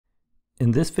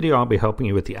In this video, I'll be helping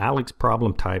you with the ALEKS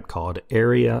problem type called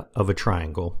area of a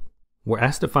triangle. We're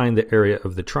asked to find the area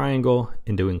of the triangle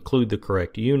and to include the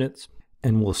correct units.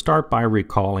 And we'll start by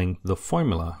recalling the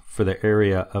formula for the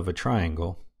area of a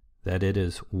triangle, that it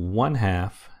is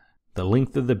 1/2 the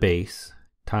length of the base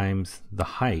times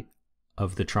the height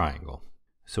of the triangle.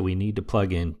 So we need to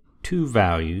plug in two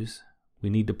values.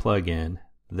 We need to plug in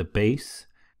the base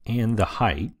and the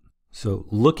height. So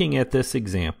looking at this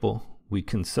example, we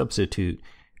can substitute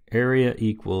area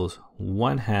equals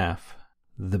 1/2.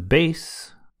 The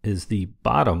base is the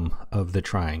bottom of the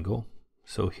triangle.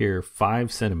 So here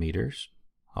 5 centimeters.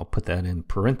 I'll put that in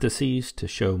parentheses to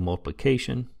show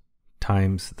multiplication,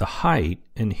 times the height,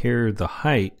 and here the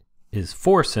height is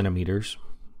 4 centimeters.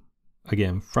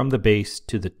 Again, from the base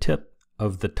to the tip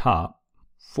of the top,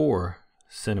 4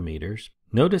 centimeters.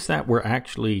 Notice that we're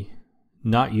actually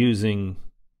not using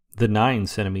the 9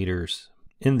 centimeters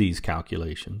in these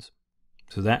calculations,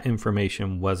 so that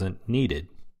information wasn't needed.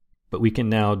 But we can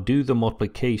now do the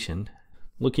multiplication.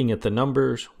 Looking at the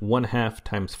numbers, 1/2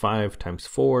 times 5 times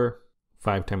 4.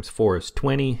 5 times 4 is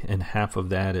 20, and half of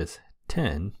that is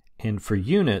 10. And for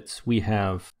units, we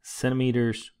have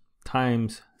centimeters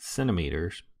times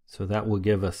centimeters. So that will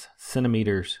give us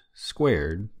centimeters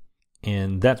squared.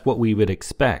 And that's what we would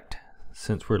expect.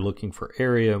 Since we're looking for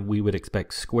area, we would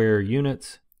expect square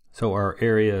units. So our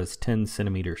area is 10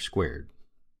 centimeters squared.